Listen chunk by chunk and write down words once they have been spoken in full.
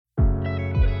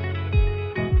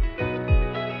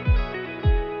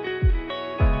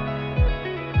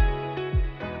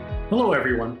Hello,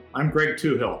 everyone. I'm Greg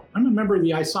Toohill. I'm a member of the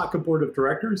ISACA Board of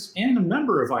Directors and a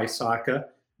member of ISACA,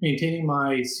 maintaining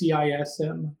my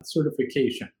CISM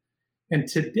certification. And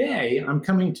today I'm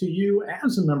coming to you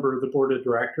as a member of the Board of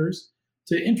Directors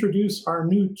to introduce our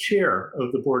new chair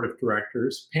of the Board of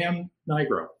Directors, Pam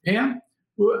Nigro. Pam,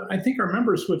 I think our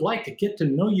members would like to get to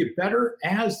know you better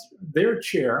as their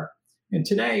chair. And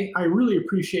today I really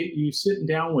appreciate you sitting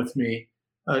down with me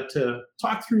to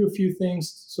talk through a few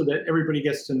things so that everybody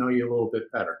gets to know you a little bit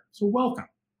better. So welcome.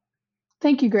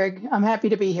 Thank you, Greg. I'm happy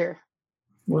to be here.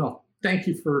 Well, thank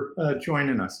you for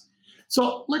joining us.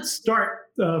 So let's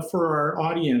start for our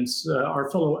audience, our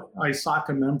fellow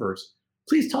ISACA members.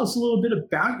 Please tell us a little bit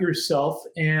about yourself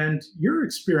and your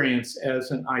experience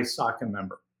as an ISACA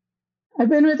member. I've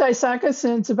been with ISACA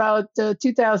since about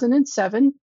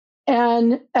 2007.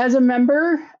 And as a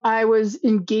member, I was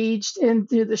engaged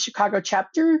into the Chicago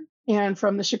chapter. And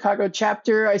from the Chicago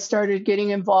chapter, I started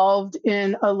getting involved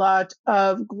in a lot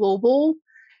of global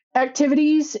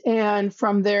activities. And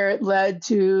from there, it led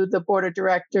to the board of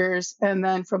directors. And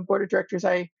then from board of directors,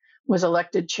 I was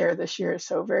elected chair this year.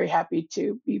 So very happy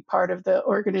to be part of the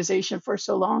organization for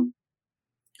so long.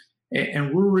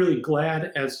 And we're really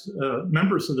glad as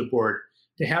members of the board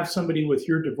to have somebody with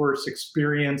your diverse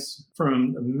experience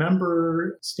from a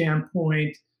member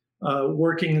standpoint,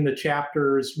 working in the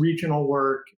chapters, regional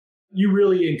work. You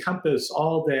really encompass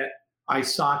all that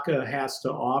ISACA has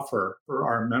to offer for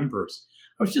our members.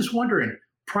 I was just wondering,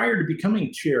 prior to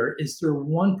becoming chair, is there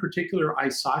one particular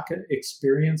ISACA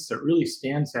experience that really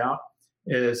stands out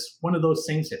as one of those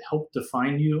things that helped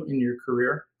define you in your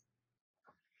career?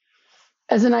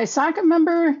 As an ISACA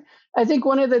member, I think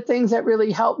one of the things that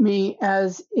really helped me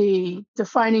as a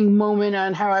defining moment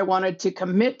on how I wanted to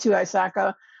commit to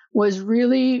ISACA was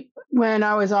really when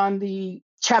I was on the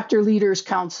Chapter Leaders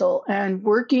Council and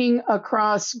working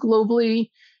across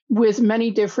globally with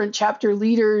many different chapter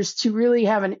leaders to really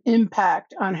have an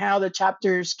impact on how the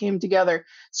chapters came together.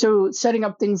 So setting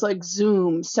up things like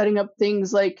Zoom, setting up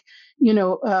things like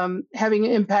having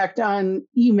an impact on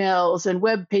emails and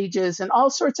web pages and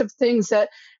all sorts of things that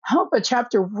help a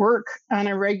chapter work on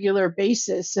a regular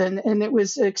basis. And it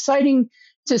was exciting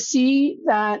to see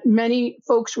that many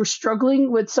folks were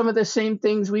struggling with some of the same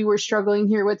things we were struggling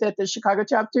here with at the Chicago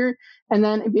chapter, and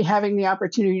then having the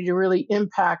opportunity to really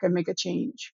impact and make a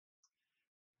change.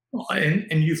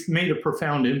 And you've made a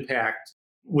profound impact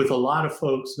with a lot of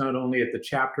folks, not only at the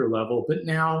chapter level, but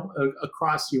now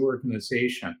across the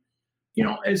organization.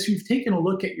 As you've taken a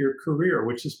look at your career,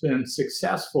 which has been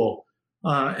successful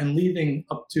and leading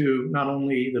up to not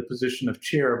only the position of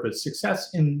chair, but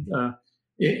success in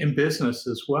business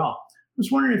as well. I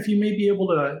was wondering if you may be able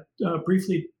to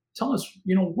briefly tell us,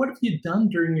 what have you done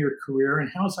during your career and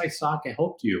how has ISACA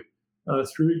helped you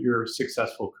through your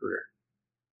successful career?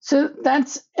 So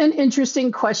that's an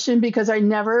interesting question because I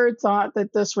never thought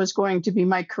that this was going to be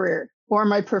my career or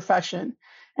my profession.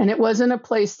 And it wasn't a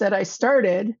place that I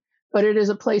started, but it is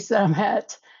a place that I'm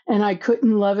at, and I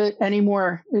couldn't love it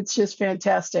anymore. It's just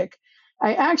fantastic.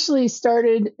 I actually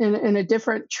started in a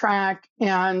different track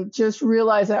and just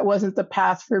realized that wasn't the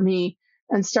path for me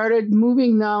and started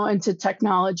moving now into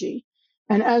technology.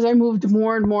 And as I moved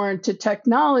more and more into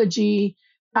technology,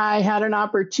 I had an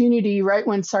opportunity right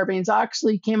when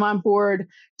Sarbanes-Oxley came on board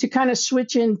to kind of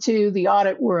switch into the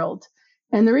audit world.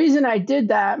 And the reason I did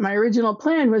that, my original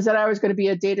plan was that I was going to be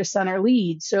a data center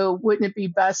lead. So wouldn't it be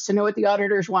best to know what the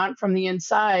auditors want from the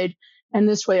inside? And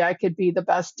this way I could be the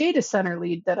best data center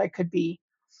lead that I could be.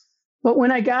 But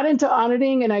when I got into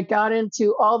auditing and I got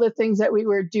into all the things that we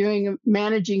were doing,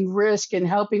 managing risk and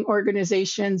helping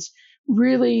organizations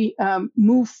really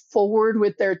move forward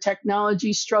with their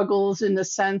technology struggles in the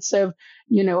sense of,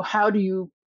 how do you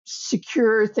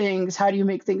secure things? How do you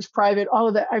make things private? All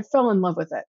of that. I fell in love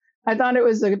with it. I thought it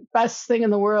was the best thing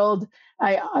in the world.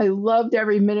 I loved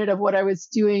every minute of what I was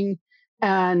doing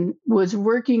and was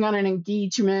working on an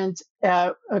engagement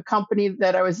at a company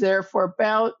that I was there for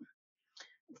about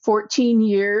 14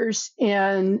 years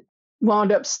and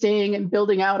wound up staying and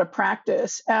building out a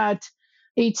practice at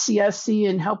HCSC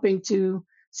and helping to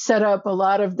set up a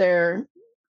lot of their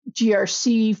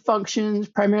GRC functions,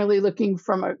 primarily looking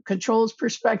from a controls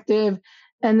perspective.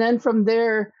 And then from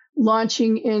there,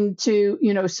 launching into,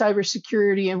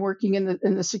 cybersecurity and working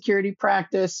in the security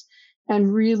practice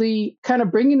and really kind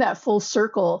of bringing that full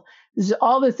circle.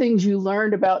 All the things you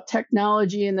learned about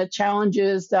technology and the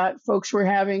challenges that folks were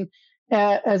having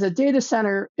as a data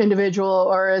center individual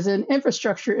or as an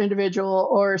infrastructure individual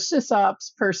or a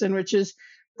SysOps person, which is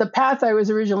the path I was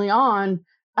originally on.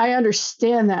 I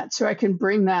understand that, so I can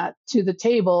bring that to the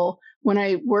table when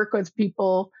I work with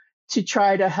people to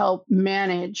try to help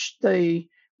manage the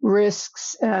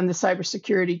risks and the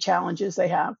cybersecurity challenges they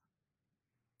have.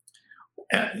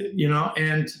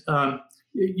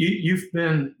 You've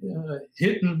been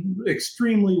hitting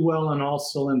extremely well on all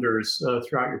cylinders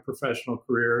throughout your professional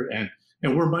career, and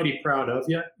we're mighty proud of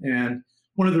you. And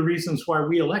one of the reasons why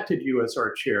we elected you as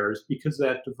our chair is because of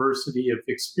that diversity of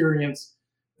experience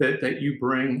that you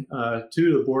bring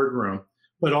to the boardroom,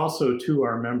 but also to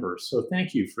our members. So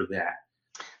thank you for that.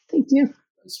 Thank you.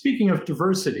 Speaking of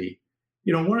diversity,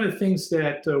 one of the things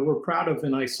that we're proud of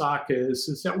in ISACA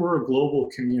is that we're a global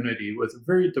community with a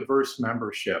very diverse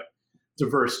membership,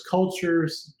 diverse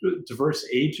cultures, diverse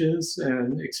ages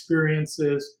and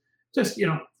experiences.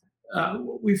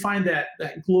 We find that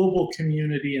global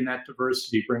community and that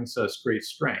diversity brings us great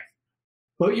strength.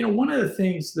 But, one of the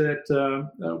things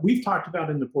that we've talked about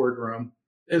in the boardroom,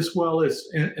 as well as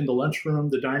in the lunchroom,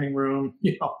 the dining room,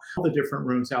 all the different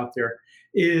rooms out there,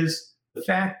 is the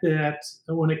fact that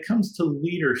when it comes to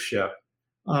leadership,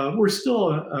 we're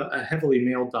still a heavily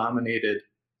male-dominated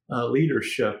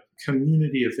leadership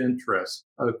community of interest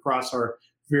across our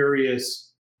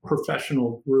various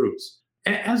professional groups.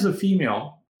 As a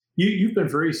female, you've been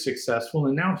very successful,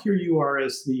 and now here you are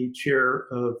as the chair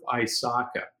of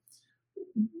ISACA.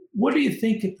 What do you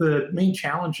think the main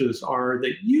challenges are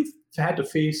that you've had to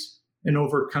face and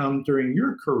overcome during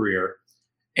your career?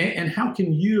 And how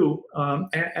can you,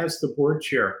 as the board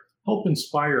chair, help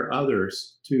inspire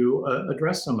others to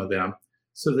address some of them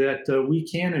so that we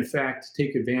can, in fact,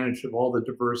 take advantage of all the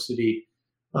diversity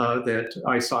that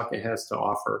ISACA has to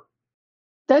offer?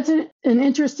 That's an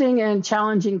interesting and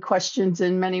challenging question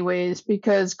in many ways,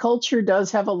 because culture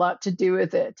does have a lot to do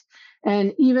with it.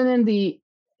 And even in the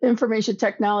information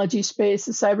technology space,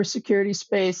 the cybersecurity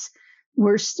space,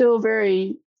 we're still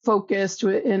very focused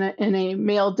in a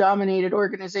male-dominated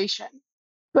organization.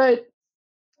 But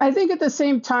I think at the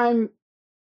same time,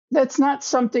 that's not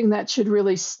something that should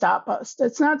really stop us.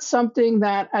 That's not something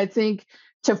that I think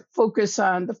to focus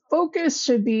on. The focus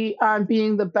should be on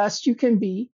being the best you can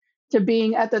be, to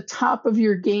being at the top of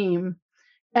your game,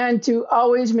 and to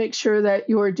always make sure that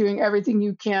you are doing everything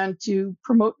you can to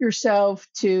promote yourself,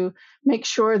 to make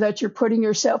sure that you're putting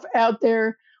yourself out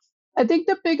there. I think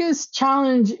the biggest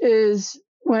challenge is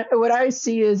what I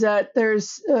see is that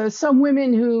there's some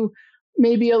women who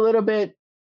may be a little bit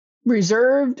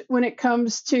reserved when it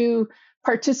comes to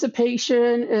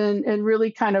participation and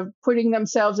really kind of putting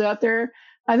themselves out there.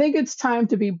 I think it's time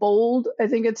to be bold. I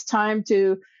think it's time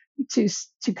to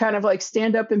kind of like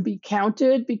stand up and be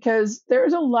counted, because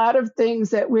there's a lot of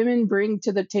things that women bring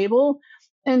to the table,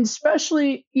 and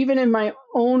especially even in my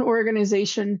own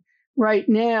organization right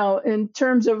now, in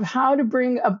terms of how to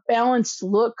bring a balanced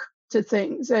look to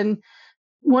things. And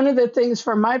one of the things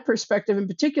from my perspective in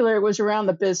particular was around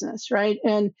the business, right?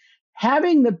 And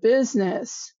having the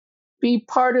business be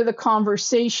part of the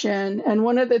conversation. And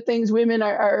one of the things women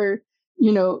are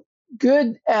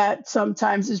good at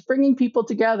sometimes is bringing people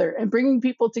together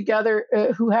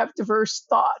who have diverse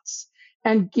thoughts,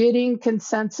 and getting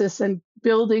consensus and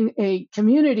building a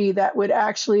community that would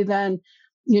actually then,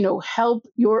 help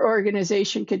your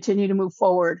organization continue to move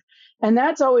forward. And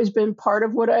that's always been part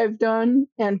of what I've done,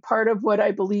 and part of what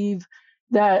I believe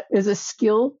that is a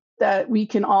skill that we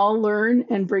can all learn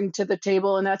and bring to the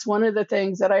table. And that's one of the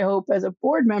things that I hope as a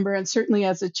board member, and certainly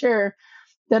as a chair,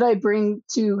 that I bring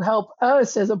to help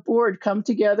us as a board come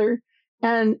together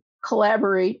and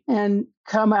collaborate and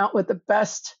come out with the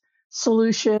best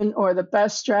solution or the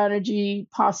best strategy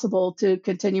possible to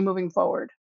continue moving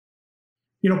forward.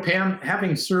 Pam,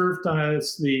 having served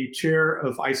as the chair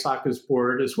of ISACA's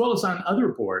board, as well as on other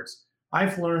boards,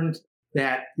 I've learned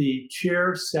that the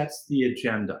chair sets the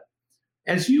agenda.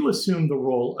 As you assume the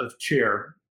role of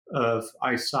chair of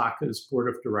ISACA's board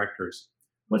of directors,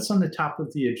 what's on the top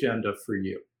of the agenda for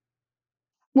you?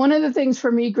 One of the things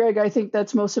for me, Greg, I think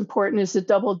that's most important is to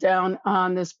double down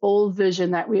on this bold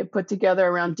vision that we have put together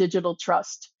around digital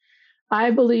trust.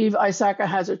 I believe ISACA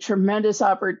has a tremendous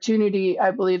opportunity.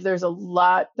 I believe there's a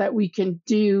lot that we can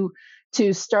do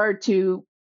to start to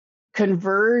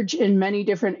converge in many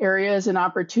different areas and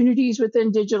opportunities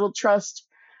within digital trust.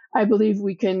 I believe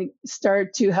we can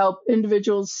start to help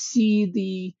individuals see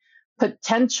the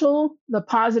potential, the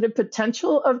positive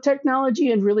potential of technology,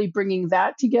 and really bringing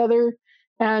that together.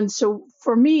 And so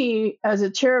for me, as a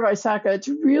chair of ISACA, it's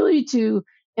really to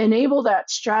enable that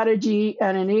strategy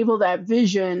and enable that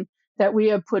vision that we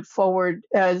have put forward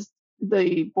as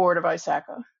the board of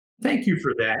ISACA. Thank you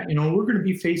for that. We're going to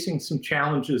be facing some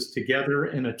challenges together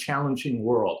in a challenging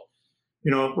world.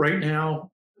 Right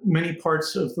now, many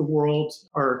parts of the world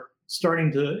are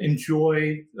starting to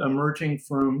enjoy emerging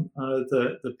from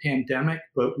the pandemic,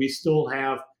 but we still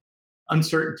have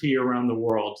uncertainty around the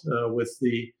world with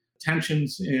the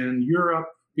tensions in Europe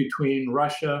between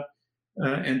Russia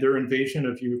and their invasion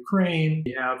of Ukraine.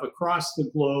 We have across the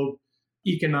globe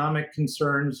economic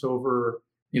concerns over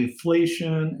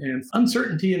inflation, and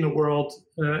uncertainty in the world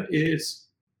is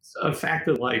a fact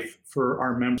of life for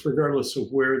our members, regardless of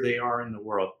where they are in the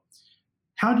world.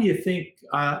 How do you think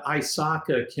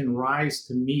ISACA can rise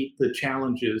to meet the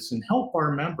challenges and help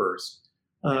our members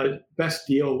best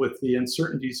deal with the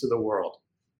uncertainties of the world?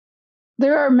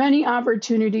 There are many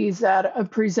opportunities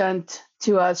that present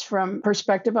to us from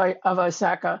perspective of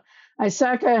ISACA.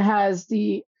 ISACA has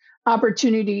the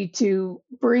opportunity to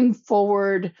bring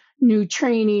forward new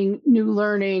training, new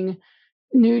learning,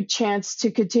 new chance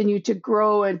to continue to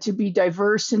grow and to be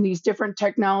diverse in these different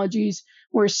technologies.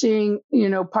 We're seeing,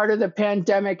 part of the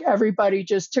pandemic, everybody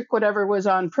just took whatever was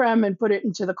on-prem and put it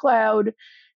into the cloud.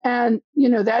 And,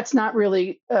 that's not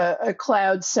really a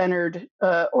cloud-centered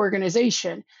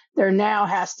organization. There now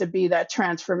has to be that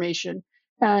transformation.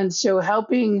 And so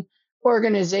helping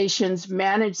organizations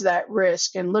manage that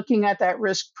risk and looking at that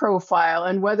risk profile,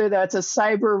 and whether that's a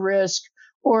cyber risk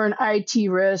or an IT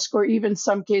risk, or even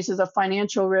some cases a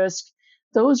financial risk,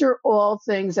 those are all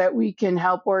things that we can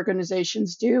help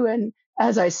organizations do. And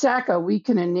as ISACA, we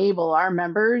can enable our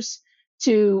members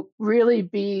to really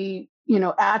be,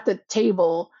 at the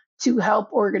table to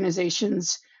help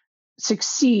organizations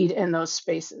succeed in those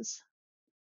spaces.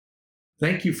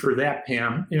 Thank you for that,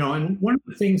 Pam. And one of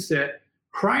the things that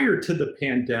prior to the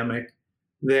pandemic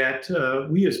that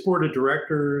we as board of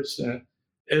directors,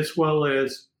 as well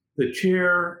as the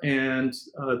chair and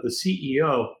the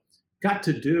CEO got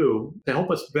to do to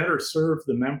help us better serve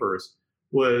the members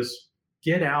was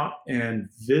get out and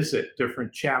visit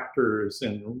different chapters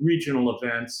and regional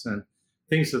events and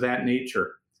things of that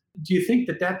nature. Do you think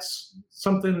that that's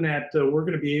something that we're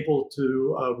going to be able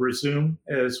to resume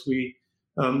as we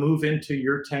move into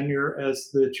your tenure as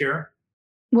the chair?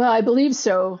 Well, I believe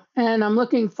so. And I'm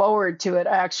looking forward to it,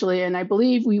 actually. And I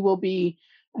believe we will be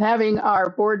having our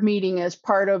board meeting as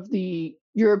part of the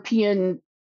European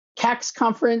CAX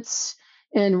conference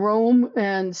in Rome.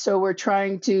 And so we're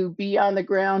trying to be on the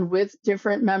ground with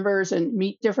different members and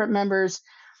meet different members.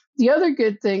 The other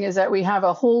good thing is that we have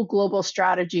a whole global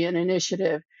strategy and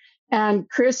initiative. And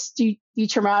Chris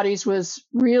DiCermatis was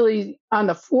really on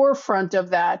the forefront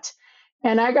of that.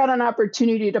 And I got an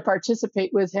opportunity to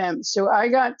participate with him. So I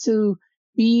got to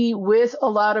be with a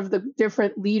lot of the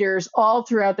different leaders all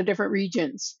throughout the different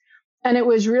regions. And it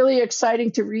was really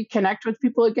exciting to reconnect with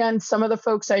people again. Some of the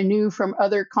folks I knew from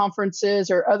other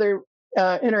conferences or other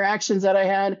interactions that I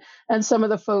had, and some of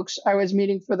the folks I was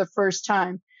meeting for the first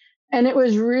time. And it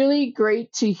was really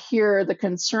great to hear the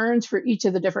concerns for each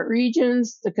of the different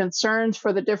regions, the concerns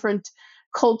for the different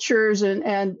cultures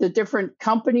and the different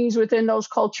companies within those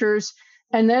cultures,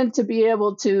 and then to be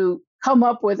able to come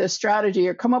up with a strategy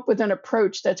or come up with an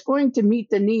approach that's going to meet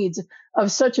the needs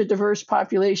of such a diverse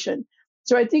population.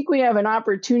 So I think we have an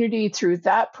opportunity through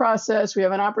that process. We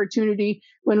have an opportunity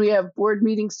when we have board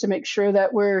meetings to make sure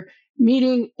that we're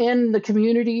meeting in the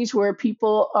communities where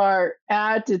people are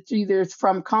at, either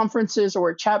from conferences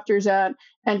or chapters at,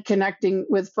 and connecting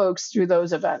with folks through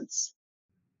those events.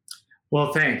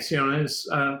 Well, thanks. As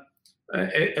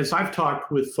I've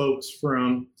talked with folks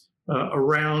from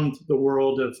around the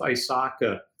world of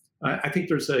ISACA, I think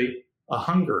there's a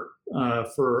hunger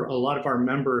for a lot of our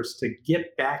members to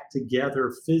get back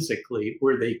together physically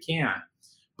where they can,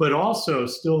 but also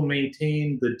still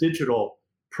maintain the digital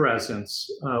presence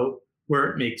where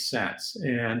it makes sense.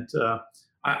 And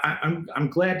I'm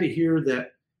glad to hear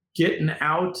that getting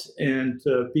out and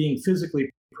being physically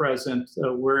present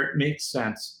where it makes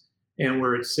sense and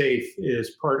where it's safe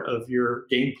is part of your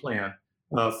game plan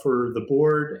for the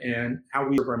board and how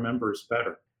we serve our members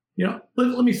better.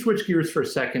 Let me switch gears for a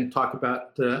second, talk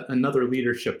about another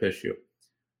leadership issue.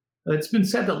 It's been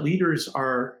said that leaders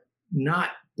are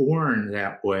not born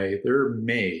that way, they're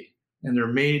made. And they're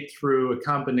made through a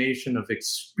combination of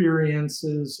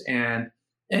experiences and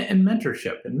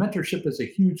mentorship. And mentorship is a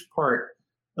huge part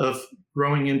of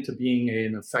growing into being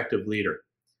an effective leader.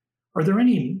 Are there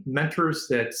any mentors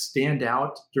that stand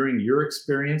out during your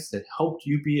experience that helped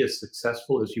you be as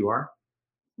successful as you are?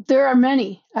 There are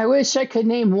many. I wish I could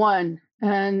name one.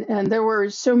 And there were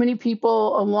so many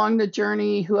people along the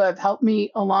journey who have helped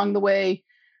me along the way.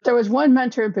 There was one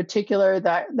mentor in particular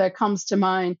that comes to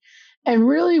mind. And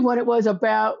really what it was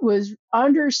about was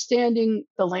understanding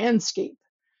the landscape.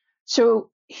 So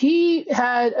he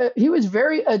was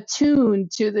very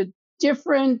attuned to the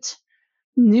different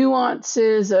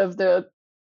nuances of the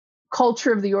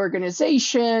culture of the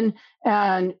organization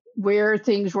and where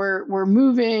things were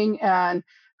moving and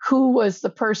who was the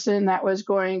person that was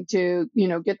going to,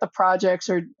 get the projects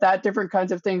or that different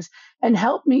kinds of things, and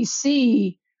help me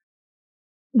see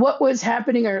what was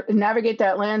happening or navigate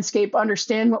that landscape,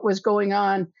 understand what was going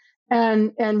on,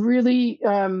 and really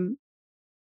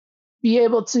be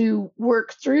able to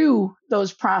work through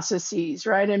those processes,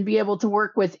 right? And be able to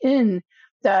work within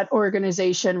that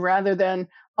organization rather than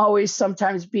always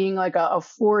sometimes being like a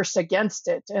force against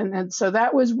it. And so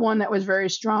that was one that was very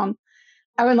strong.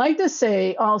 I would like to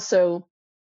say also,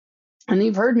 and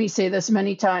you've heard me say this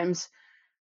many times,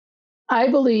 I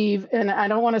believe, and I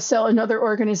don't want to sell another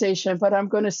organization, but I'm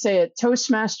going to say it,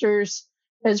 Toastmasters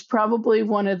is probably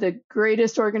one of the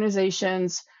greatest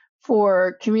organizations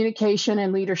for communication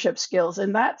and leadership skills.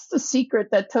 And that's the secret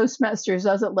that Toastmasters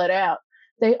doesn't let out.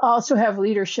 They also have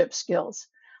leadership skills.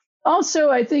 Also,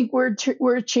 I think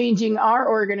we're changing our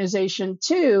organization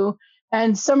too,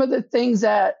 and some of the things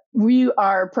that we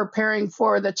are preparing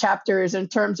for the chapters in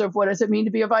terms of what does it mean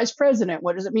to be a vice president?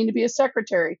 What does it mean to be a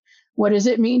secretary? What does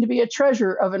it mean to be a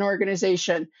treasurer of an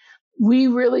organization? We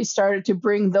really started to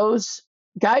bring those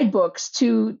guidebooks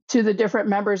to the different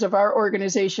members of our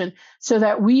organization so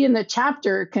that we in the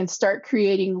chapter can start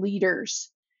creating leaders.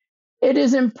 It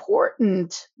is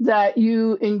important that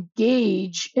you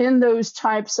engage in those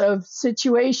types of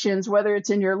situations, whether it's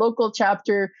in your local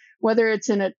chapter, whether it's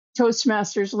in a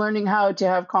Toastmasters learning how to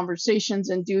have conversations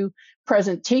and do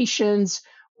presentations,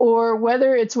 or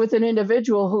whether it's with an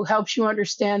individual who helps you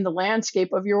understand the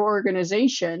landscape of your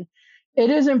organization. It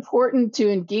is important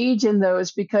to engage in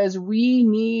those because we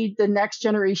need the next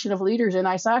generation of leaders in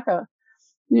ISACA.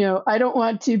 I don't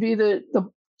want to be the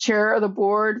chair of the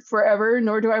board forever,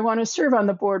 nor do I want to serve on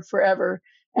the board forever.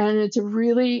 And it's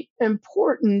really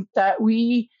important that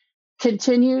we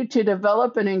continue to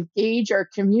develop and engage our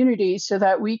community so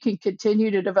that we can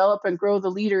continue to develop and grow the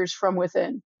leaders from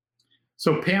within.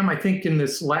 So, Pam, I think in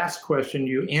this last question,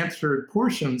 you answered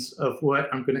portions of what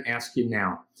I'm going to ask you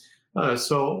now.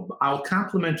 So I'll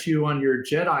compliment you on your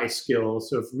Jedi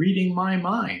skills of reading my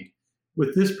mind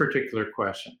with this particular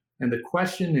question. And the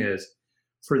question is,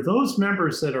 for those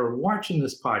members that are watching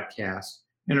this podcast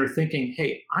and are thinking,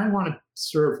 hey, I want to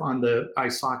serve on the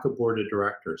ISACA board of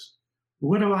directors,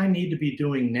 what do I need to be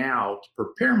doing now to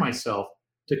prepare myself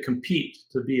to compete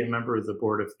to be a member of the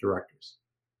board of directors?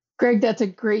 Greg, that's a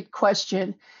great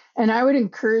question. And I would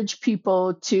encourage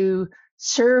people to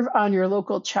serve on your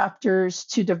local chapters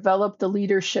to develop the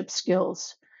leadership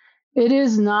skills. It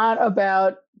is not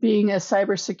about being a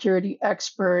cybersecurity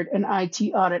expert, an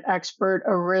IT audit expert,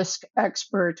 a risk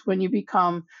expert when you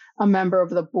become a member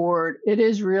of the board. It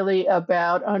is really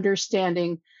about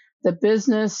understanding the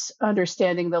business,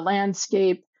 understanding the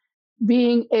landscape,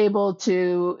 being able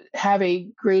to have a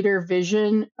greater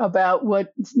vision about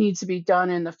what needs to be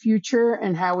done in the future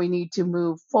and how we need to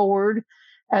move forward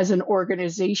as an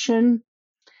organization.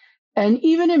 And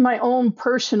even in my own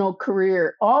personal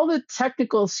career, all the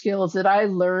technical skills that I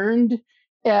learned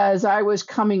as I was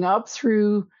coming up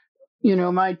through,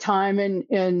 my time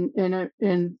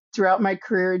and throughout my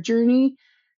career journey,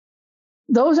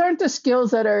 those aren't the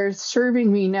skills that are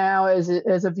serving me now as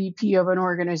a VP of an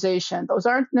organization. Those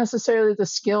aren't necessarily the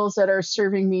skills that are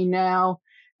serving me now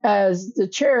as the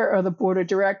chair of the board of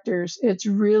directors. It's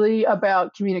really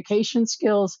about communication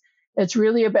skills. It's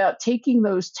really about taking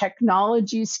those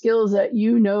technology skills that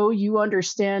you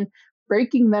understand,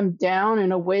 breaking them down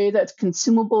in a way that's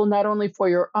consumable not only for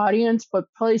your audience, but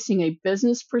placing a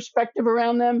business perspective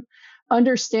around them,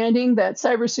 understanding that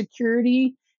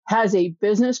cybersecurity has a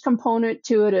business component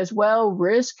to it as well.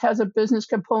 Risk has a business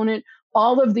component.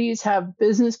 All of these have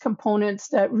business components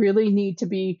that really need to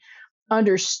be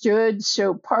understood.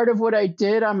 So part of what I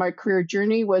did on my career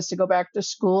journey was to go back to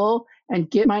school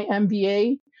and get my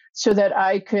MBA so that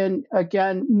I can,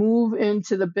 again, move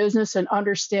into the business and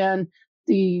understand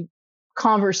the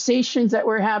conversations that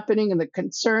were happening and the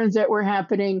concerns that were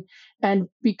happening and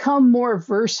become more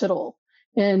versatile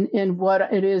in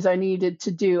what it is I needed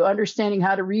to do, understanding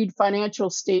how to read financial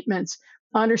statements,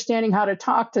 understanding how to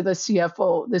talk to the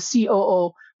CFO, the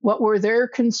COO, what were their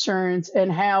concerns,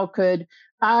 and how could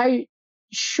I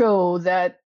show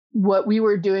that what we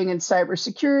were doing in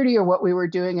cybersecurity or what we were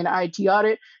doing in IT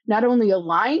audit not only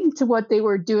aligned to what they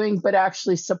were doing, but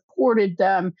actually supported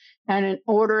them. And in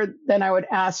order, then I would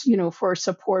ask, for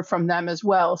support from them as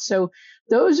well. So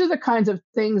those are the kinds of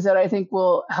things that I think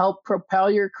will help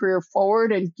propel your career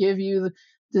forward and give you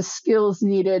the skills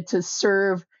needed to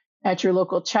serve at your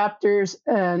local chapters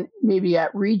and maybe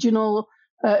at regional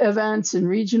events and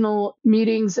regional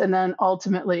meetings, and then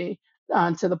ultimately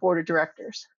onto the board of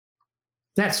directors.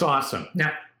 That's awesome.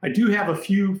 Now, I do have a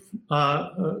few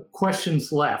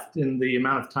questions left in the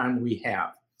amount of time we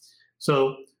have.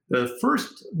 So the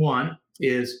first one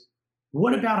is,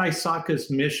 what about ISACA's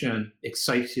mission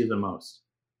excites you the most?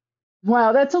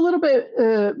 Wow, that's a little bit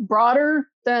broader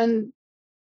than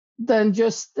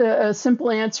just a simple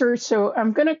answer. So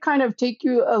I'm going to kind of take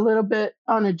you a little bit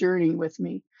on a journey with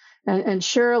me and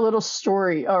share a little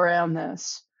story around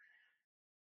this.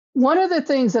 One of the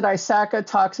things that ISACA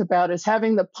talks about is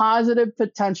having the positive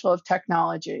potential of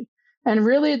technology and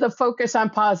really the focus on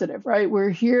positive, right? We're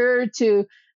here to,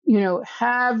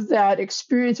 have that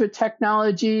experience with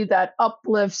technology that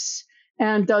uplifts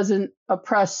and doesn't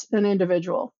oppress an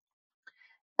individual.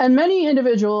 And many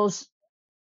individuals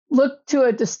look to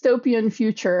a dystopian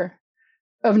future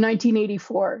of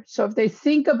 1984. So if they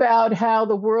think about how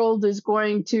the world is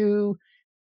going to,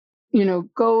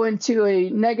 go into a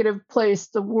negative place,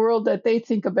 the world that they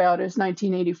think about is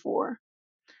 1984.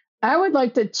 I would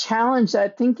like to challenge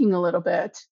that thinking a little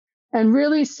bit and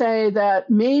really say that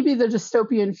maybe the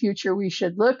dystopian future we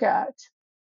should look at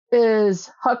is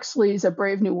Huxley's A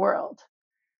Brave New World.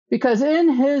 Because in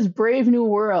his Brave New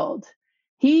World,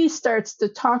 he starts to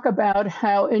talk about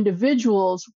how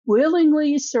individuals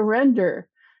willingly surrender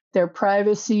their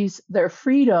privacies, their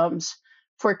freedoms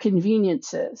for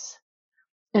conveniences.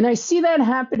 And I see that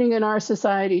happening in our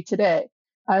society today.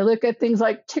 I look at things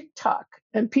like TikTok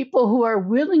and people who are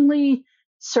willingly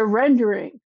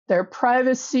surrendering their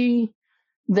privacy,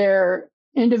 their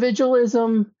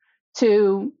individualism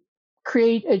to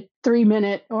create a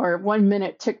 3-minute or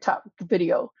 1-minute TikTok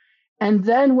video. And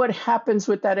then what happens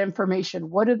with that information?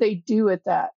 What do they do with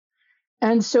that?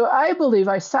 And so I believe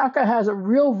ISACA has a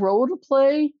real role to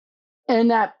play in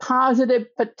that positive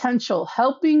potential,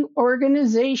 helping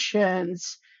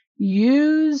organizations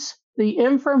use the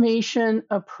information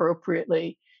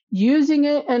appropriately, using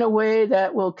it in a way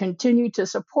that will continue to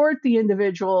support the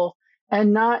individual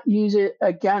and not use it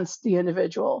against the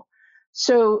individual.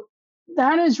 So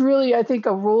that is really, I think,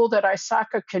 a role that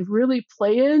ISACA can really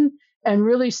play in and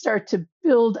really start to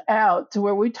build out to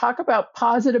where we talk about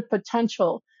positive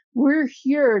potential. We're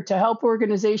here to help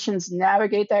organizations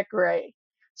navigate that gray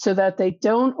so that they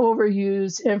don't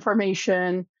overuse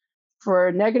information for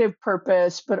a negative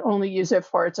purpose, but only use it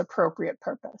for its appropriate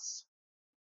purpose.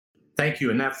 Thank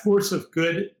you. And that force of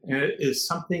good is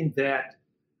something that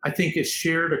I think is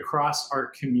shared across our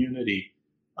community,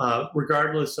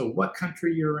 regardless of what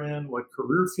country you're in, what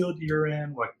career field you're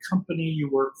in, what company you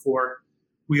work for.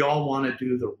 We all want to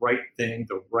do the right thing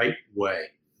the right way.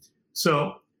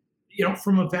 So,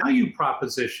 from a value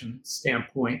proposition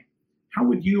standpoint, how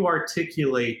would you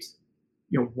articulate,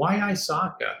 why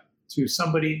ISACA to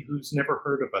somebody who's never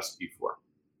heard of us before?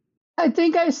 I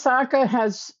think ISACA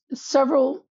has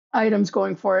several items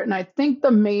going for it. And I think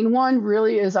the main one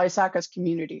really is ISACA's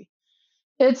community.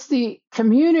 It's the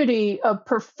community of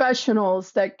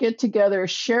professionals that get together,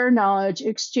 share knowledge,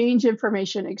 exchange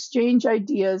information, exchange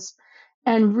ideas,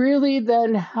 and really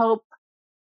then help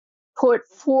put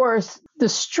forth the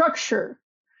structure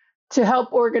to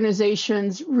help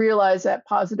organizations realize that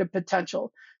positive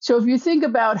potential. So if you think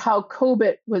about how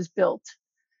COBIT was built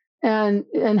and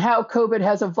how COBIT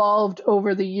has evolved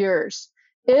over the years,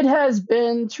 it has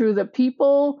been through the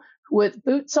people with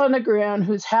boots on the ground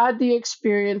who's had the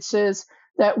experiences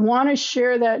that want to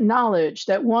share that knowledge,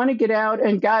 that want to get out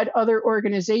and guide other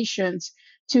organizations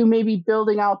to maybe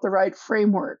building out the right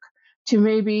framework, to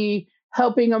maybe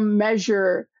helping them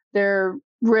measure their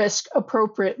risk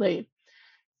appropriately.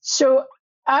 So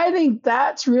I think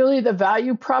that's really the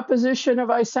value proposition of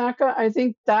ISACA. I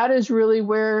think that is really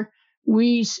where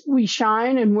we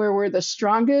shine and where we're the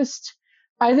strongest.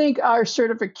 I think our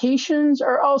certifications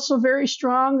are also very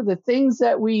strong. The things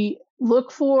that we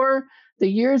look for, the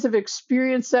years of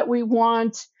experience that we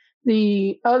want,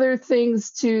 the other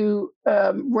things to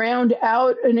round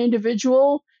out an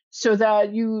individual so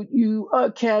that you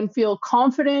can feel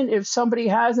confident if somebody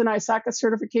has an ISACA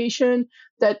certification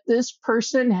that this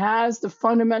person has the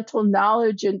fundamental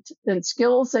knowledge and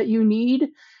skills that you need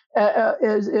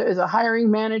as a hiring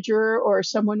manager or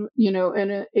someone,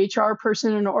 an HR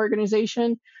person in an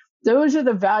organization. Those are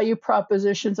the value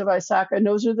propositions of ISACA, and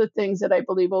those are the things that I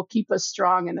believe will keep us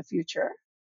strong in the future.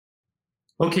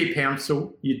 Okay, Pam,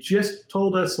 so you just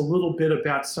told us a little bit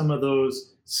about some of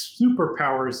those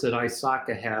superpowers that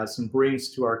ISACA has and brings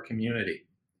to our community.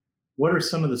 What are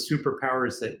some of the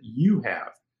superpowers that you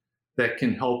have that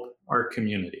can help our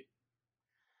community?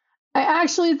 I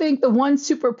actually think the one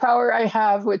superpower I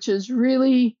have, which is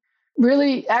really,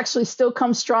 really actually still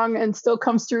comes strong and still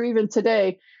comes through even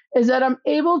today, is that I'm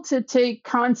able to take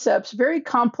concepts, very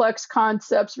complex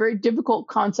concepts, very difficult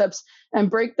concepts, and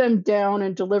break them down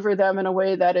and deliver them in a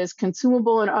way that is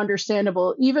consumable and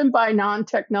understandable, even by non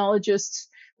technologists,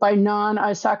 by non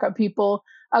ISACA people.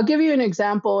 I'll give you an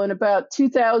example. In about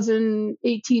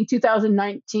 2018,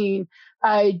 2019,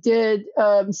 I did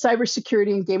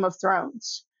cybersecurity in Game of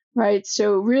Thrones, right?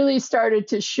 So really started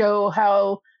to show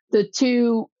how the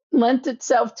two lent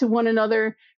itself to one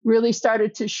another, really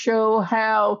started to show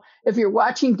how if you're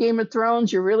watching Game of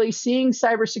Thrones, you're really seeing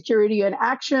cybersecurity in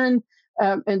action,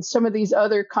 and some of these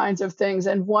other kinds of things.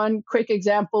 And one quick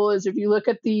example is if you look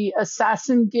at the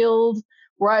Assassin Guild,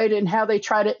 right, and how they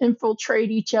try to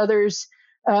infiltrate each other's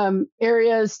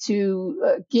areas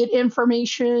to get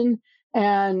information.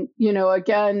 And,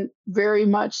 again, very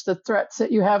much the threats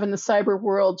that you have in the cyber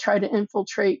world try to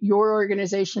infiltrate your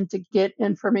organization to get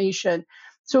information.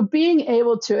 So being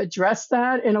able to address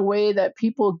that in a way that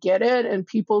people get it and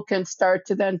people can start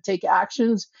to then take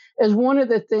actions is one of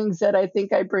the things that I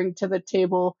think I bring to the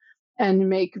table and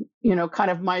make,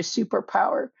 kind of my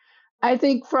superpower. I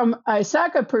think from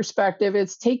ISACA perspective,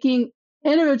 it's taking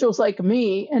individuals like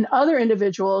me and other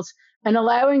individuals and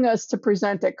allowing us to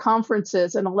present at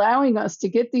conferences and allowing us to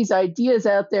get these ideas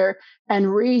out there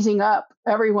and raising up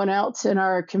everyone else in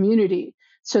our community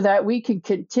so that we can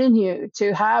continue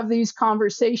to have these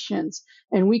conversations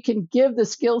and we can give the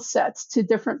skill sets to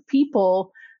different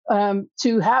people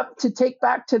to take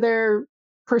back to their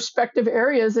perspective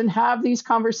areas and have these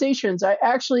conversations. I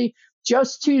actually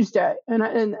just Tuesday, and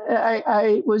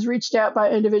I was reached out by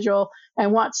an individual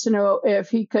and wants to know if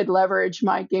he could leverage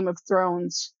my Game of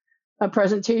Thrones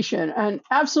presentation. And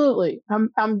absolutely,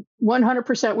 I'm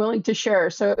 100% willing to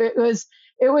share. So it was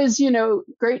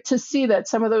great to see that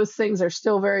some of those things are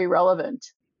still very relevant.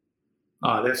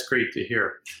 Oh, that's great to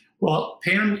hear. Well,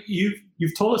 Pam,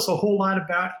 you've told us a whole lot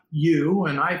about you,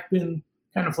 and I've been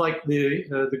kind of like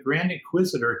the grand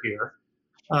inquisitor here.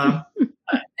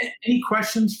 Any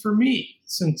questions for me?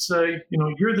 Since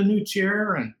you're the new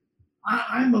chair and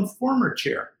I'm a former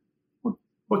chair.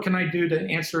 What can I do to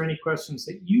answer any questions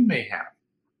that you may have?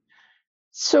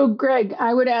 So, Greg,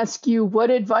 I would ask you, what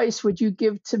advice would you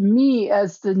give to me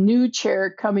as the new chair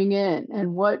coming in,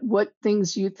 and what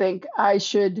things you think I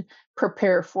should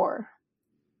prepare for?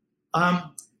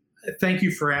 Thank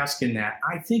you for asking that.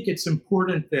 I think it's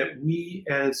important that we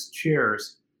as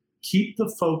chairs keep the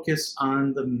focus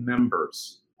on the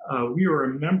members. We are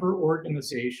a member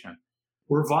organization.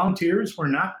 We're volunteers. We're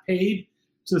not paid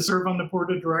to serve on the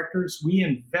board of directors. We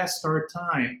invest our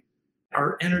time,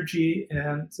 our energy,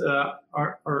 and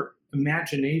our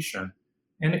imagination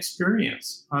and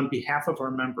experience on behalf of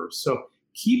our members. So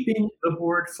keeping the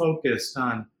board focused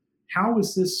on how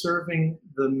is this serving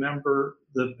the member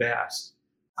the best,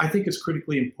 I think is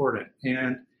critically important.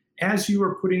 And as you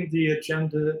are putting the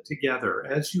agenda together,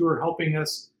 as you are helping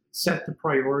us set the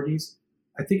priorities,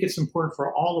 I think it's important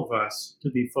for all of us to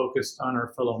be focused on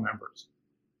our fellow members.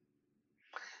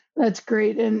 That's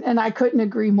great. And I couldn't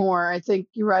agree more. I think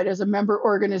you're right. As a member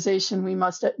organization, we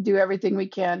must do everything we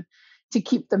can to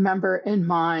keep the member in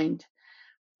mind.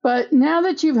 But now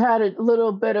that you've had a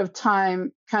little bit of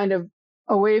time kind of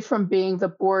away from being the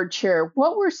board chair,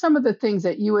 what were some of the things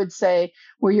that you would say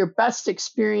were your best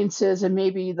experiences and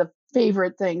maybe the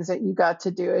favorite things that you got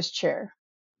to do as chair?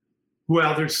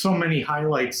 Well, there's so many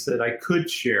highlights that I could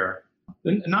share,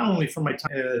 not only from my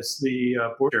time as the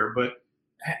board chair, but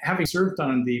having served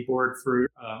on the board for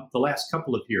the last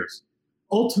couple of years.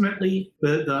 Ultimately,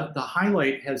 the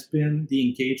highlight has been the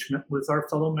engagement with our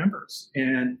fellow members.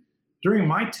 And during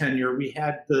my tenure, we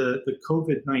had the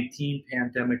COVID-19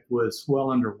 pandemic was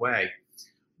well underway.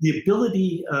 The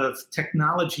ability of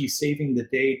technology saving the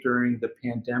day during the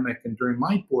pandemic and during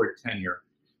my board tenure,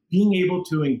 being able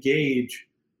to engage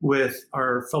with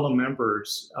our fellow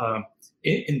members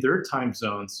in their time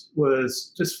zones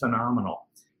was just phenomenal.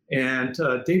 And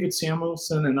David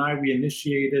Samuelson and I, we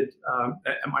initiated,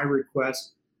 at my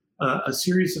request, a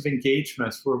series of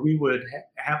engagements where we would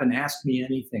have an Ask Me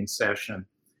Anything session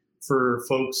for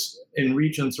folks in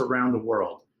regions around the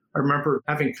world. I remember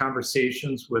having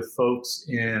conversations with folks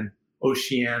in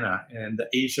Oceania and the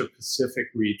Asia Pacific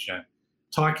region,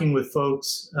 talking with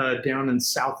folks down in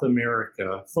South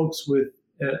America, folks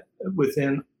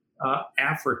within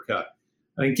Africa,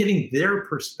 and getting their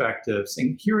perspectives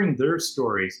and hearing their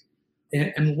stories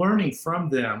and learning from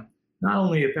them, not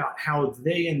only about how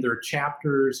they and their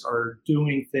chapters are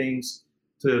doing things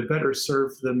to better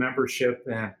serve the membership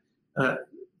and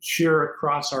share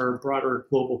across our broader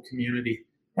global community.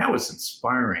 That was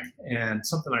inspiring and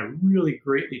something I really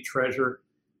greatly treasure.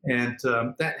 And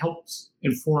that helps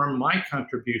inform my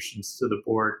contributions to the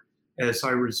board as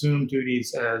I resume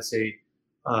duties as a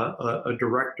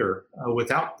director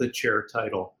without the chair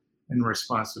title and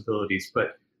responsibilities.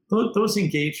 But those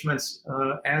engagements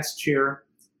as chair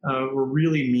were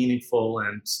really meaningful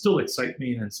and still excite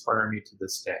me and inspire me to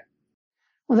this day.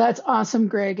 Well, that's awesome,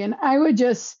 Greg. And I would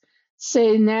just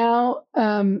say now,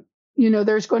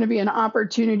 there's going to be an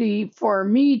opportunity for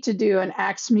me to do an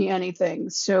Ask Me Anything.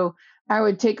 So I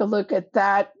would take a look at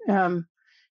that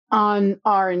on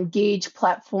our Engage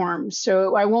platform.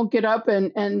 So I won't get up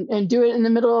and do it in the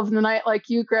middle of the night like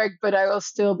you, Greg, but I will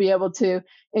still be able to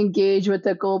engage with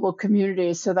the global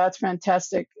community. So that's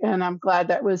fantastic. And I'm glad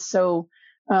that was so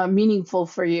meaningful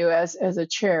for you as a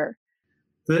chair.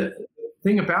 The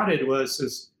thing about it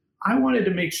is I wanted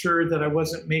to make sure that I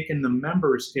wasn't making the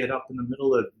members get up in the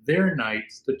middle of their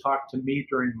nights to talk to me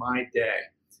during my day.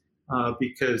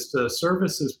 Because the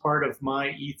service is part of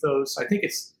my ethos. I think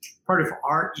it's part of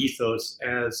our ethos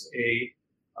as a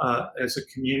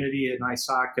community in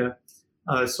ISACA.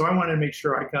 So I wanted to make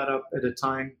sure I got up at a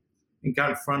time and got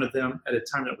in front of them at a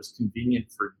time that was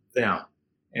convenient for them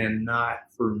and not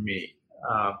for me.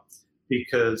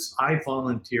 Because I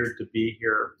volunteered to be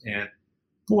here, and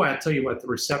boy, I tell you what, the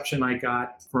reception I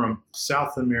got from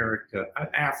South America,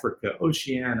 Africa,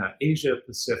 Oceania, Asia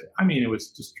Pacific, I mean, it was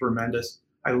just tremendous.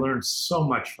 I learned so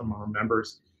much from our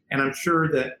members, and I'm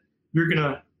sure that you're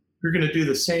gonna do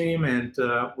the same. And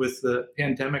with the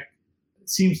pandemic, it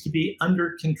seems to be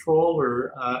under control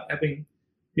or ebbing.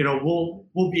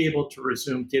 We'll be able to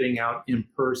resume getting out in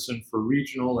person for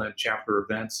regional and chapter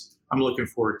events. I'm looking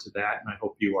forward to that, and I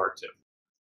hope you are too.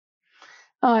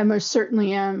 I most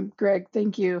certainly am, Greg.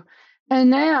 Thank you. And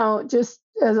now, just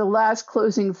as a last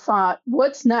closing thought,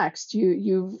 what's next?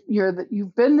 You've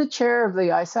been the chair of the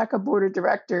ISACA board of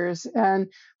directors, and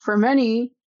for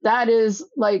many, that is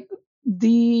like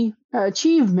the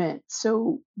achievement.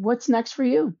 So, what's next for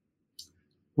you?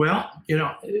 Well,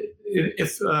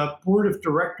 if board of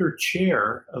director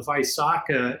chair of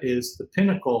ISACA is the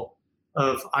pinnacle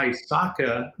of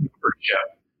ISACA membership,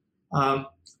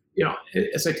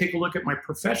 as I take a look at my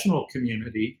professional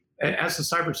community, as a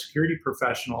cybersecurity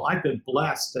professional, I've been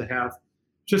blessed to have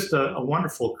just a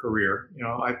wonderful career.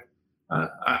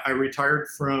 I retired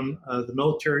from the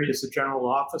military as a general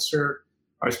officer.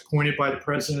 I was appointed by the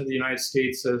President of the United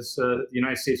States as the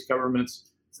United States government's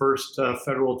first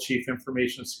federal chief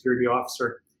information security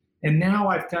officer. And now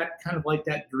I've got kind of like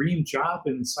that dream job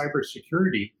in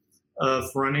cybersecurity of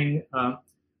running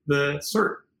the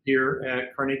CERT here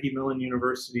at Carnegie Mellon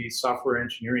University Software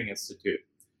Engineering Institute.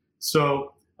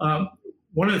 So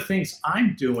one of the things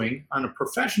I'm doing on a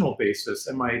professional basis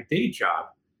in my day job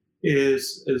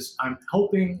is I'm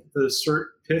helping the CERT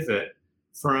pivot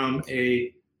from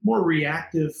a more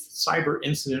reactive cyber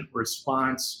incident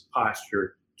response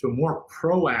posture to a more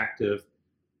proactive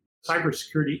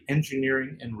cybersecurity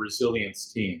engineering and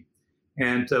resilience team.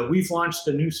 And we've launched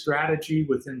a new strategy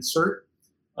within CERT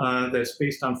that's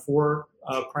based on four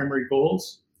primary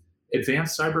goals: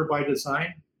 advance cyber by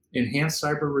design, enhance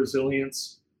cyber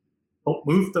resilience, help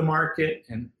move the market,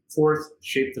 and fourth,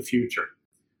 shape the future.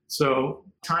 So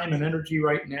time and energy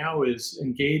right now is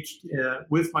engaged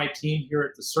with my team here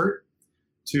at the CERT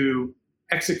to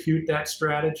execute that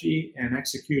strategy and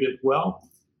execute it well.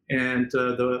 And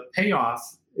the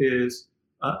payoff is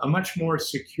a much more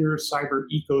secure cyber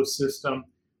ecosystem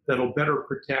that'll better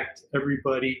protect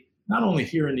everybody, not only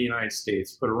here in the United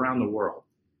States, but around the world.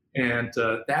 And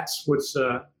that's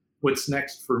what's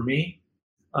next for me.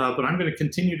 But I'm going to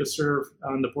continue to serve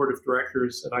on the board of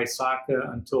directors at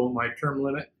ISACA until my term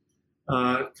limit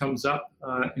comes up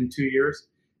in 2 years.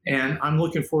 And I'm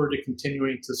looking forward to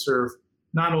continuing to serve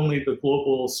not only the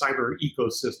global cyber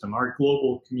ecosystem, our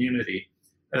global community,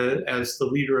 as the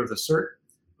leader of the CERT,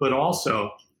 but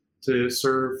also to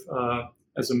serve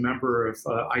as a member of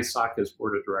ISACA's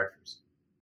board of directors.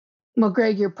 Well,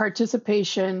 Greg, your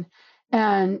participation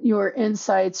and your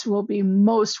insights will be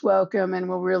most welcome and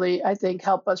will really, I think,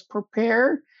 help us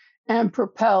prepare and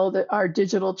propel our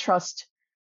digital trust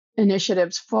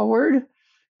initiatives forward.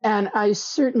 And I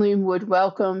certainly would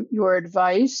welcome your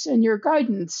advice and your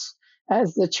guidance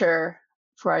as the chair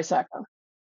for ISACA.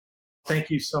 Thank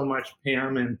you so much,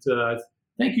 Pam. And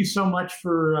thank you so much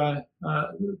for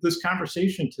this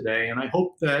conversation today. And I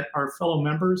hope that our fellow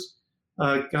members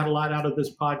got a lot out of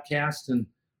this podcast. And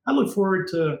I look forward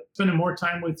to spending more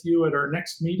time with you at our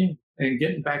next meeting and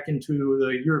getting back into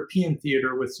the European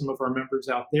theater with some of our members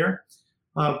out there.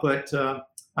 But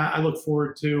I look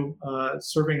forward to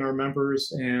serving our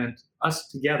members and us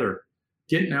together,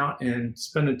 getting out and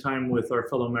spending time with our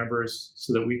fellow members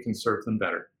so that we can serve them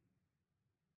better.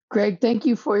 Greg, thank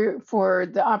you for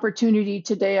the opportunity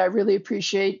today. I really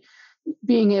appreciate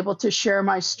being able to share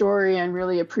my story and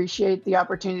really appreciate the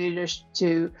opportunity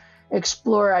to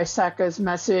explore ISACA's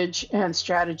message and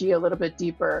strategy a little bit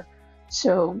deeper.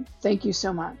 So thank you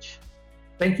so much.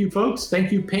 Thank you, folks.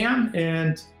 Thank you, Pam.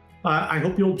 And I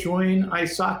hope you'll join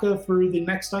ISACA for the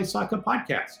next ISACA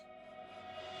podcast.